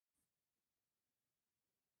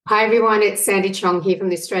Hi everyone, it's Sandy Chong here from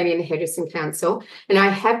the Australian Hairdressing Council, and I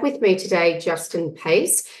have with me today Justin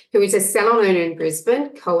Pace, who is a salon owner in Brisbane,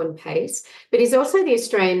 Cohen Pace, but he's also the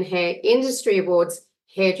Australian Hair Industry Awards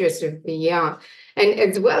Hairdresser of the Year. And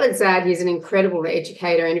as well as that, he's an incredible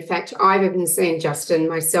educator. And in fact, I've even seen Justin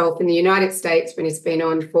myself in the United States when he's been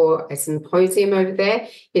on for a symposium over there.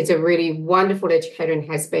 He's a really wonderful educator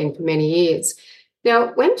and has been for many years.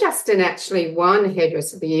 Now, when Justin actually won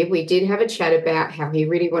Hairdresser of the Year, we did have a chat about how he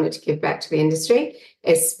really wanted to give back to the industry,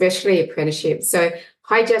 especially apprenticeships. So,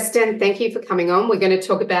 hi, Justin. Thank you for coming on. We're going to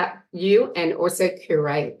talk about you and also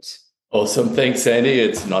Curate. Awesome. Thanks, Sandy.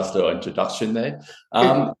 It's a nice little introduction there.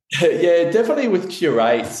 Yeah, definitely with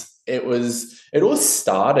Curate, it all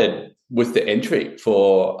started with the entry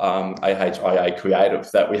for AHIA Creative,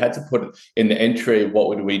 that we had to put in the entry, what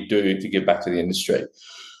would we do to give back to the industry?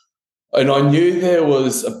 And I knew there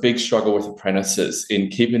was a big struggle with apprentices in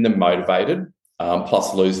keeping them motivated,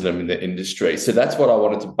 plus losing them in the industry. So that's what I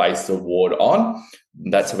wanted to base the award on.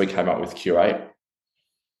 And that's how we came up with Curate.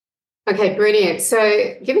 Okay, brilliant.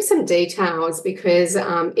 So give me some details because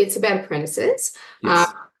it's about apprentices.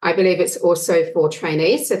 Yes. I believe it's also for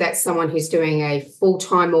trainees. So that's someone who's doing a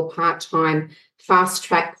full-time or part-time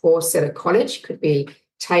fast-track course at a college, could be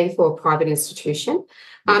TAFE or a private institution.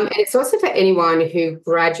 And it's also for anyone who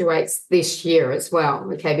graduates this year as well,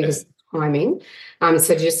 okay, because of timing.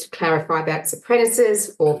 So just to clarify, that's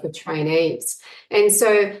apprentices or for trainees. And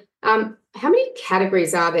so how many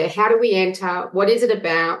categories are there? How do we enter? What is it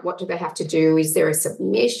about? What do they have to do? Is there a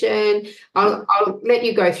submission? I'll let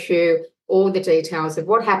you go through all the details of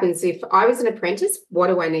what happens if I was an apprentice. What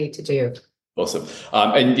do I need to do? Awesome.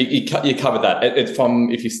 And you covered that. It's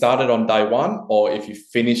from if you started on day one or if you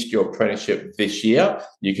finished your apprenticeship this year,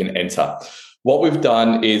 you can enter. What we've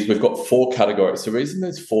done is we've got 4 categories. The reason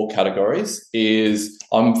there's 4 categories is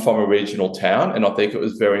I'm from a regional town, and I think it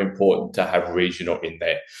was very important to have regional in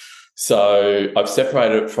there. So I've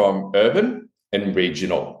separated it from urban and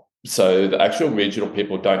regional. So the actual regional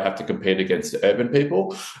people don't have to compete against the urban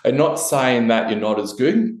people. And not saying that you're not as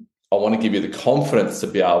good. I want to give you the confidence to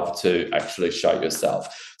be able to actually show yourself.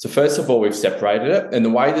 So first of all, we've separated it. And the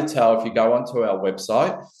way to tell, if you go onto our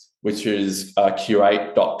website, which is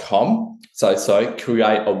curate.com, so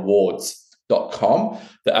curateawards.com,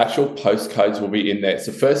 the actual postcodes will be in there.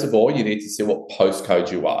 So first of all, you need to see what postcode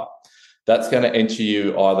you are. That's going to enter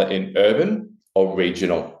you either in urban or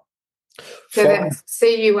regional. So that's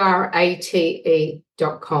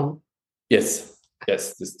curate.com. Yes,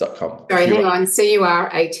 this .com. Sorry, hang on.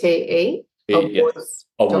 CURATE Yes.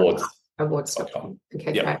 Awards. Awards.com.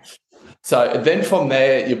 Okay, great. So then from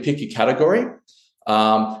there, you pick your category.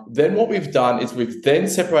 Then what we've done is we've then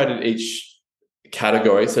separated each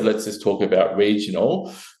category. So let's just talk about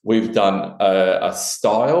regional. We've done a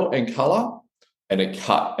style and colour and a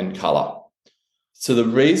cut and colour. So the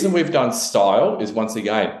reason we've done style is, once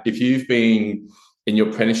again, if you've been in your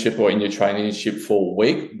apprenticeship or in your traineeship for a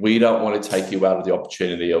week, we don't want to take you out of the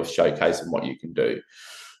opportunity of showcasing what you can do.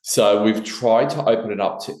 So we've tried to open it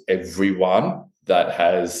up to everyone that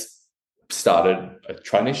has started a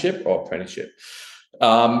traineeship or apprenticeship.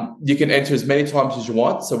 You can enter as many times as you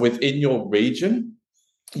want. So within your region,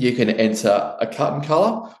 you can enter a cut and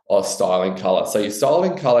colour or styling colour. So your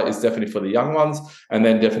styling colour is definitely for the young ones, and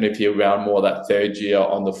then definitely if you're around more that third year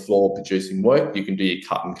on the floor producing work, you can do your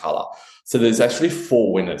cut and colour. So there's actually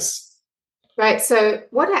 4 winners. Right. So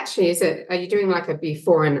what actually is it? Are you doing like a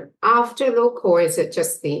before and after look, or is it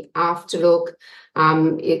just the after look?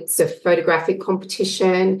 It's a photographic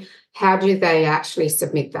competition. How do they actually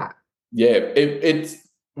submit that? Yeah,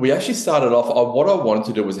 we actually started off, what I wanted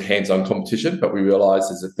to do was a hands-on competition, but we realised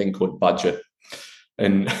there's a thing called budget.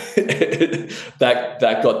 And that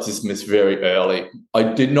got dismissed very early. I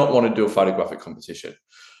did not want to do a photographic competition.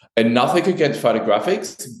 And nothing against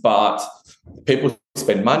photographics, but people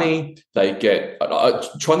spend money, they get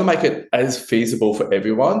trying to make it as feasible for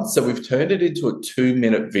everyone. So we've turned it into a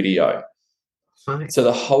 2-minute video. Right. So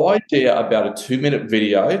the whole idea about a 2-minute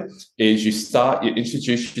video is you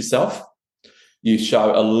introduce yourself, you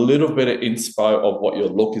show a little bit of inspo of what your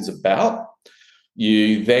look is about.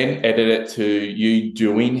 You then edit it to you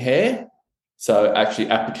doing hair. So actually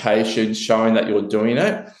applications showing that you're doing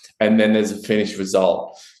it. And then there's a finished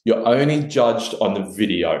result. You're only judged on the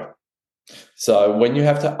video. So when you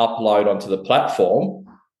have to upload onto the platform,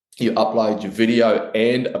 you upload your video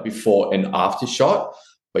and a before and after shot,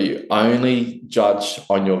 but you only judge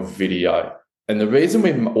on your video. And the reason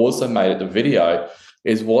we've also made it the video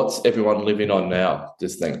is, what's everyone living on now,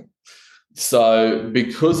 this thing. So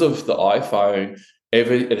because of the iPhone,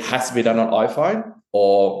 it has to be done on iPhone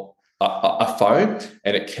or a phone,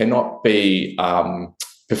 and it cannot be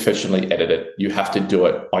professionally edited. You have to do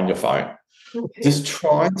it on your phone. Okay. Just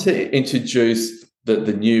trying to introduce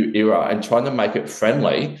the new era and trying to make it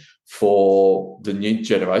friendly for the new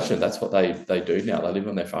generation. That's what they do now. They live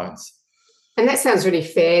on their phones. And that sounds really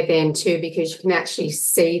fair then too, because you can actually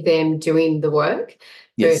see them doing the work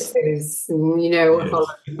Yes. versus, a whole lot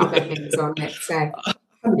of other hands-on, let's say.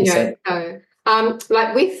 100%.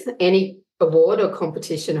 Like with any award or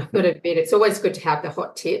competition, I've got to admit, it's always good to have the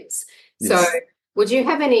hot tips. So Yes. would you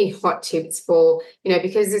have any hot tips for,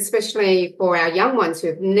 because especially for our young ones who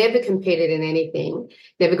have never competed in anything,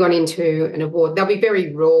 never gone into an award, they'll be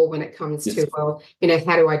very raw when it comes Yes. to,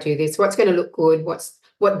 how do I do this? What's going to look good?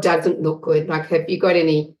 What doesn't look good? Like, have you got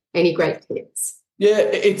any great tips? Yeah,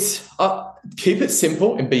 it's keep it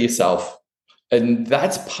simple and be yourself. And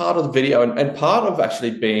that's part of the video and part of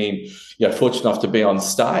actually being fortunate enough to be on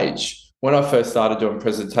stage. When I first started doing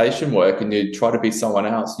presentation work and you try to be someone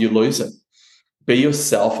else, you lose it. Be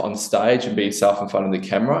yourself on stage and be yourself in front of the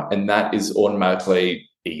camera, and that is automatically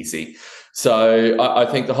easy. So I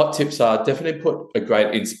think the hot tips are definitely put a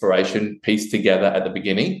great inspiration piece together at the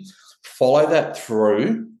beginning. Follow that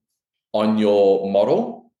through on your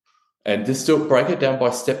model and just break it down by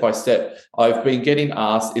step. I've been getting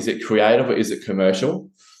asked, is it creative or is it commercial?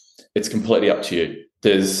 It's completely up to you.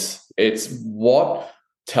 It's what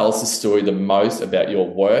tells the story the most about your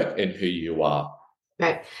work and who you are.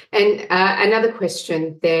 Right. And another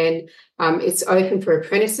question then, it's open for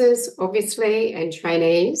apprentices, obviously, and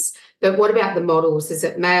trainees. But what about the models? Is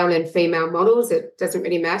it male and female models? It doesn't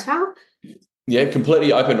really matter? Yeah,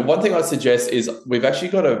 completely open. One thing I suggest is we've actually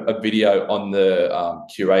got a video on the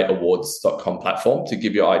curateawards.com platform to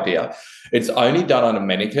give you an idea. It's only done on a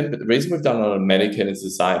mannequin, but the reason we've done it on a mannequin is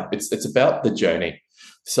the same. It's about the journey.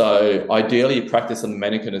 So ideally, you practice on the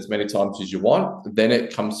mannequin as many times as you want. Then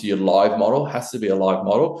it comes to your live model. It has to be a live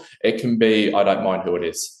model. It can be, I don't mind who it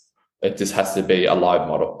is. It just has to be a live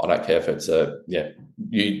model. I don't care if it's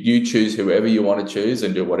you choose whoever you want to choose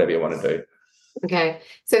and do whatever you want to do. Okay,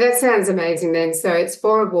 so that sounds amazing then. So it's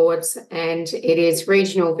 4 awards and it is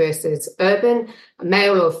regional versus urban,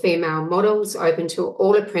 male or female models, open to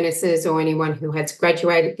all apprentices or anyone who has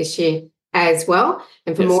graduated this year as well.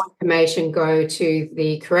 And for more information, go to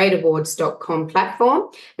the curateawards.com platform,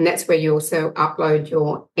 and that's where you also upload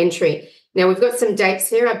your entry. Now, we've got some dates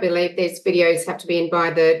here. I believe these videos have to be in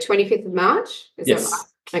by the 25th of March. Is that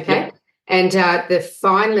right? Okay. Yep. And the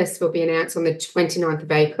finalists will be announced on the 29th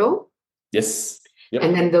of April. Yes. Yep.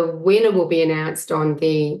 And then the winner will be announced on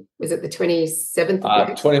the 27th of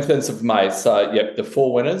May? 25th of May. So, the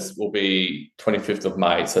 4 winners will be 25th of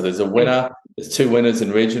May. So there's a winner. There's 2 winners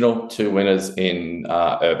in regional, 2 winners in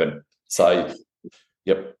urban. So,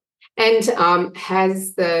 yep. And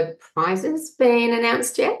has the prizes been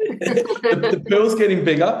announced yet? the pool's getting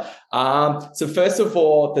bigger. So first of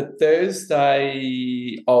all, the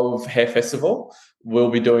Thursday of Hair Festival,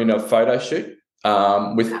 we'll be doing a photo shoot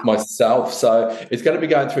with myself. So it's going to be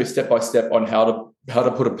going through step by step on how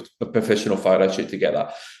to put a professional photo shoot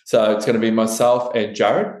together. So it's going to be myself and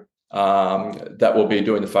Jared that will be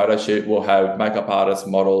doing the photo shoot. We'll have makeup artists,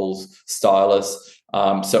 models, stylists.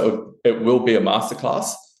 So it will be a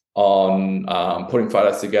masterclass on putting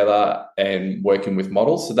photos together and working with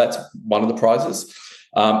models. So that's one of the prizes.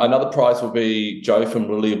 Another prize will be Joe from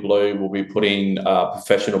Lily Blue will be putting a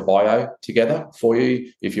professional bio together for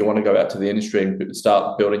you if you want to go out to the industry and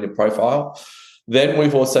start building your profile. Then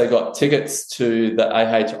we've also got tickets to the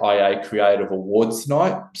AHIA Creative Awards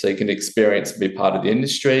night, so you can experience and be part of the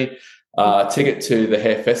industry. Ticket to the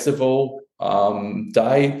Hair Festival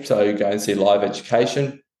day, so you go and see live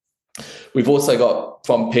education. We've also got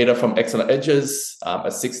from Peter from Excellent Edges a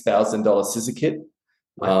 $6,000 scissor kit.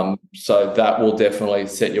 So that will definitely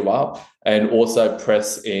set you up, and also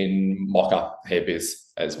press in Mocha Hair Biz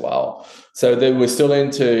as well. So we're still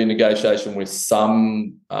into negotiation with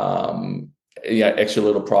some extra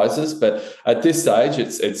little prizes, but at this stage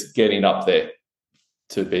it's getting up there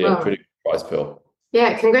to be a pretty good prize pool.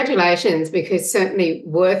 Yeah, congratulations, because certainly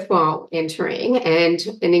worthwhile entering and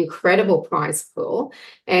an incredible prize pool.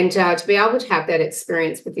 And to be able to have that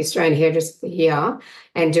experience with the Australian Hairdressers of the Year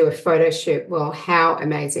and do a photo shoot, well, how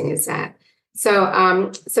amazing is that? So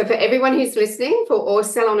for everyone who's listening, for all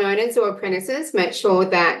salon owners or apprentices, make sure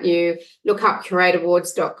that you look up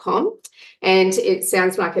curateawards.com, and it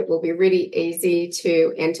sounds like it will be really easy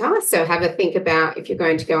to enter. So have a think about if you're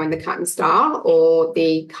going to go in the cut and style or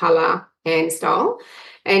the colour and style,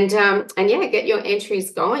 and get your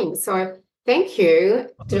entries going. So thank you,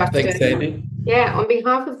 Dr. Thanks, Sandy. Yeah, on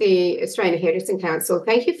behalf of the Australian Hairdressing Council,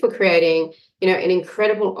 thank you for creating, an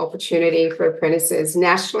incredible opportunity for apprentices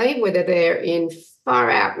nationally, whether they're in far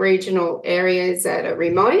out regional areas that are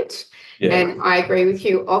remote. Yeah. And I agree with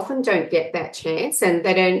you, often don't get that chance, and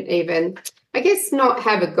they don't even, I guess, not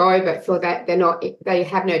have a go, but feel that they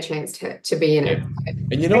have no chance to be in it.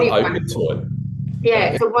 And you're not open to it. Yeah,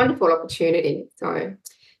 it's a wonderful opportunity. So,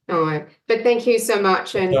 no, but thank you so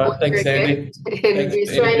much. And, Thanks, Sandy. And the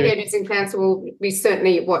Australian Hairdressing Council will be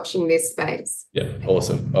certainly watching this space. Yeah,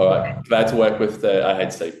 awesome. All right. Glad to work with the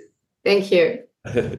AHC. Thank you.